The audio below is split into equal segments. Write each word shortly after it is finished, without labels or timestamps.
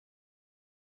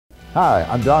Hi,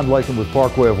 I'm Don Latham with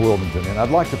Parkway of Wilmington, and I'd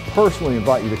like to personally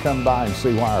invite you to come by and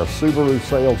see why our Subaru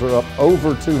sales are up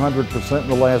over 200% in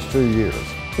the last 2 years.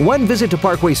 One visit to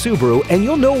Parkway Subaru and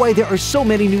you'll know why there are so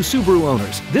many new Subaru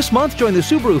owners. This month, join the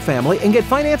Subaru family and get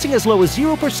financing as low as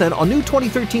 0% on new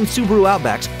 2013 Subaru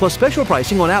Outbacks, plus special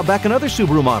pricing on Outback and other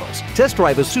Subaru models. Test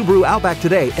drive a Subaru Outback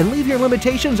today and leave your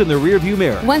limitations in the rearview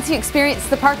mirror. Once you experience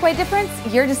the Parkway difference,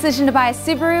 your decision to buy a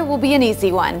Subaru will be an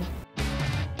easy one.